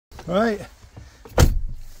Right,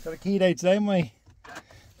 got a key day today, haven't we?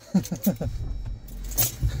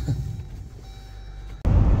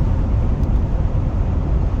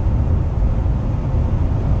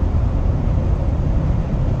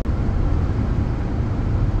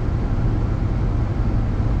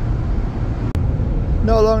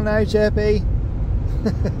 Not long now, Sherpy.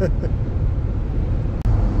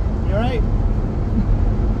 You alright?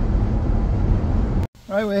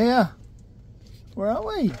 Right, we're here. Where are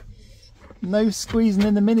we? No squeezing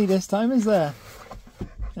in the Mini this time, is there?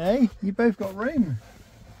 Hey, you both got room.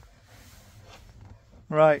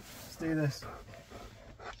 Right, let's do this.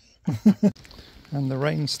 And the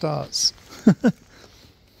rain starts.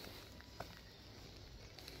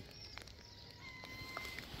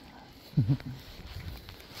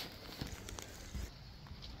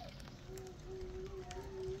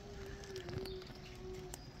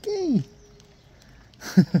 Gee.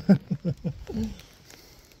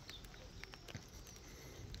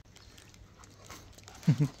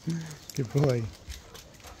 Good boy.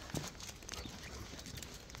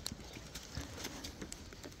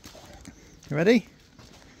 You ready?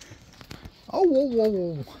 Oh, whoa, whoa,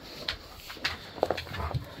 whoa.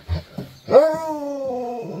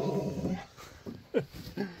 Oh.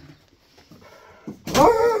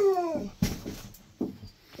 Oh.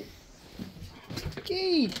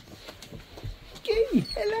 Gee. Gee.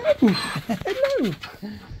 Hello. Hello.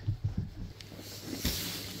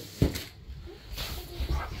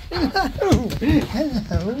 Hello.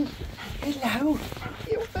 Hello. Hello. Look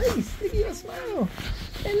at your face. Look at your smile.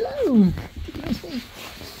 Hello. Look at your face.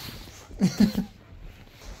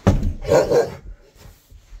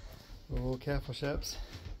 Oh, careful, Sherps.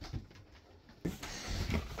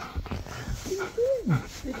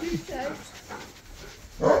 Did you shout?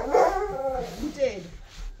 You did.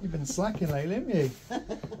 You've been slacking lately, haven't you?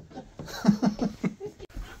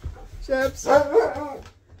 Sherps.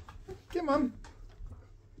 Come on.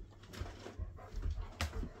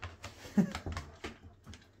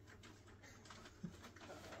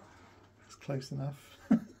 That's close enough.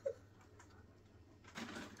 We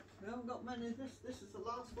haven't got many of this. This is the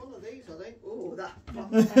last one of these, I think. Oh, that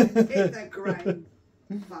hit the ground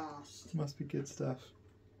fast. Must be good stuff.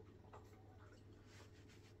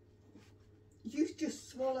 You just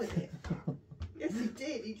swallowed it. Yes, he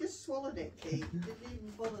did. He just swallowed it, Keith. He didn't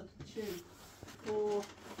even bother to chew. Or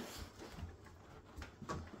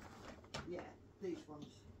yeah, these ones.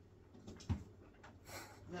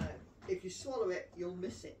 No, if you swallow it, you'll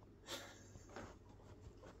miss it.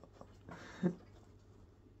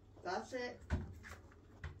 That's it.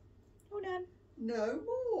 All done. No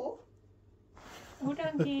more. All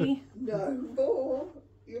done, Key. No more.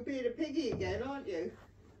 You're being a piggy again, aren't you?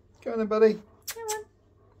 Go on then, buddy. Come on.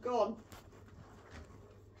 Go on.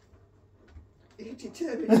 You're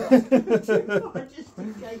determined not to go too far, just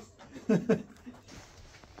in case.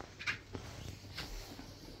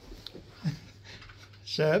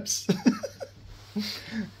 Sherps.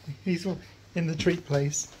 He's in the treat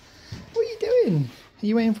place. What are you doing? Are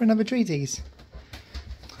you waiting for another treaties?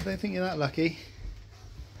 I don't think you're that lucky.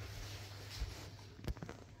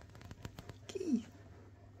 Key.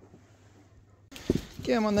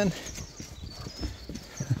 Get him on then.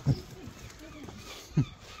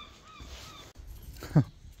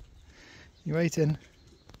 You waiting?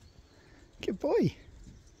 Good boy.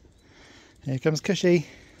 Here comes Cushy.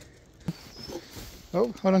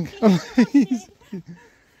 Oh, hold on. Oh, Hey, hang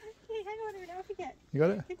on a minute, I'll forget. you got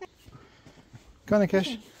it? Go on then,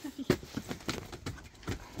 Cush.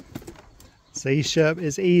 See, Sherp,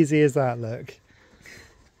 it's easy as that, look.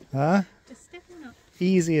 Huh? Just step on up.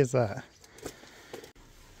 Easy as that.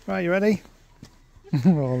 Right, you ready?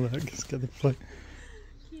 Oh, look, it's got the float.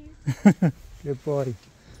 Cute. Good boy.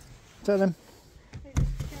 Tell them. Wait, let's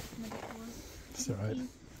get some of that one. It's alright.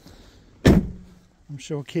 I'm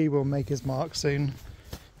sure Key will make his mark soon.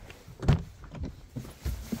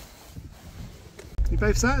 You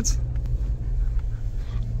both sat?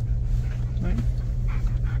 Right.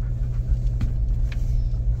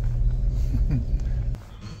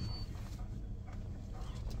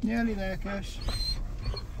 Nearly there, Kush.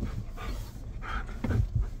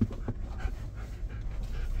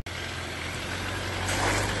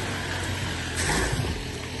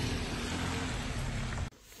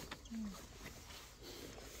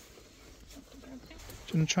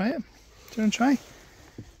 Do you want to try it? Do you want to try? Do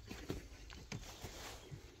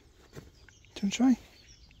you want to try?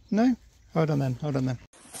 No? Hold on then, hold on then.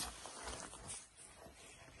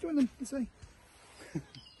 Join them, this way.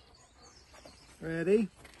 Ready?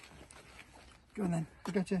 Go on then,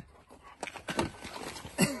 I got you.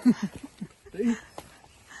 See?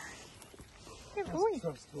 Good boy.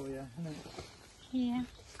 Trust for you, isn't it? Yeah.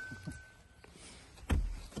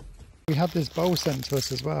 We had this bowl sent to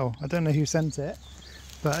us as well. I don't know who sent it,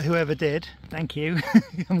 but whoever did, thank you.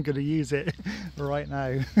 I'm going to use it right now.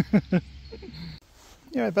 You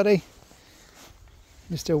alright, buddy?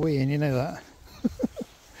 You're still weeing, you know that.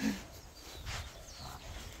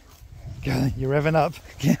 God, you're revving up.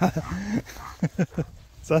 Yeah.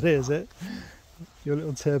 Is that it, is it? Your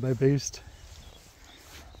little turbo boost.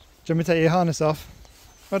 Do you want me to take your harness off?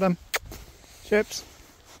 Well done. Sherps.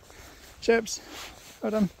 Sherps.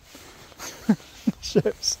 Well done.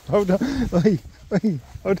 Sherps. Hold on. Wait. Wait.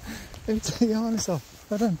 Hold on. Let me take your harness off.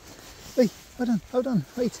 Well done. Wait. Well done. Hold on.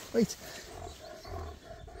 Wait. Wait.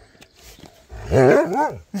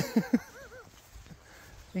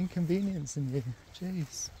 Inconveniencing you.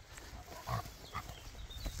 Jeez.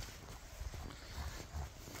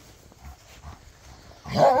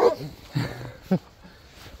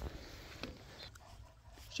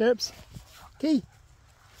 Sherps. Key.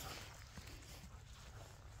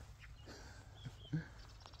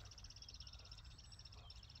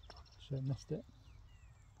 Should have missed it.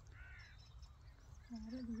 Oh,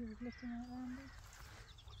 I don't think he was looking at Randy.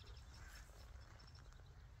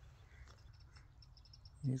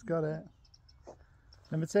 He's got it.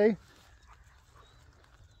 Number 2.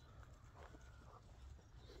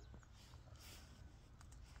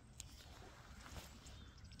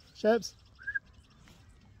 Sherps.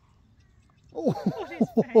 Oh, his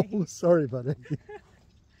face. sorry, buddy.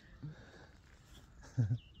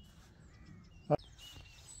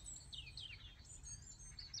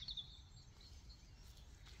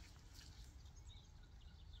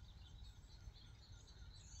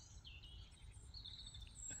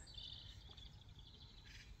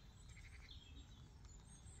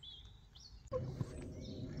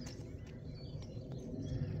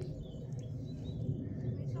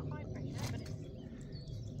 It's not high pressure, but it's...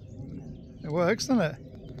 It works, doesn't it?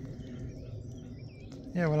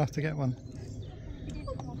 Yeah, we'll have to get one. If you did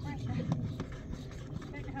put more pressure, I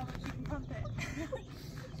don't know how much you can pump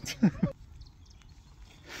it.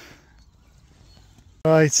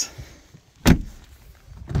 Right.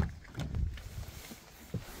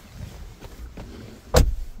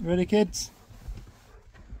 You ready, kids?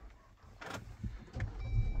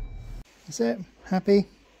 That's it. Happy?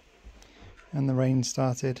 And the rain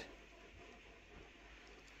started.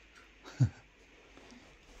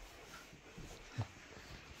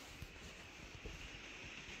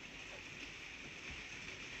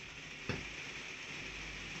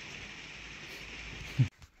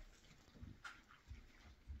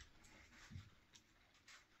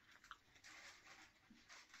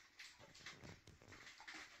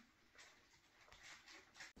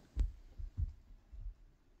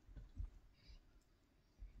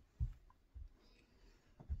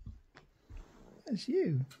 That's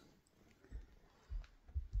you.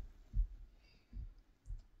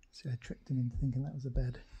 See, I tricked him into thinking that was a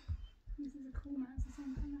bed. This is a cool mouse or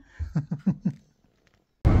something.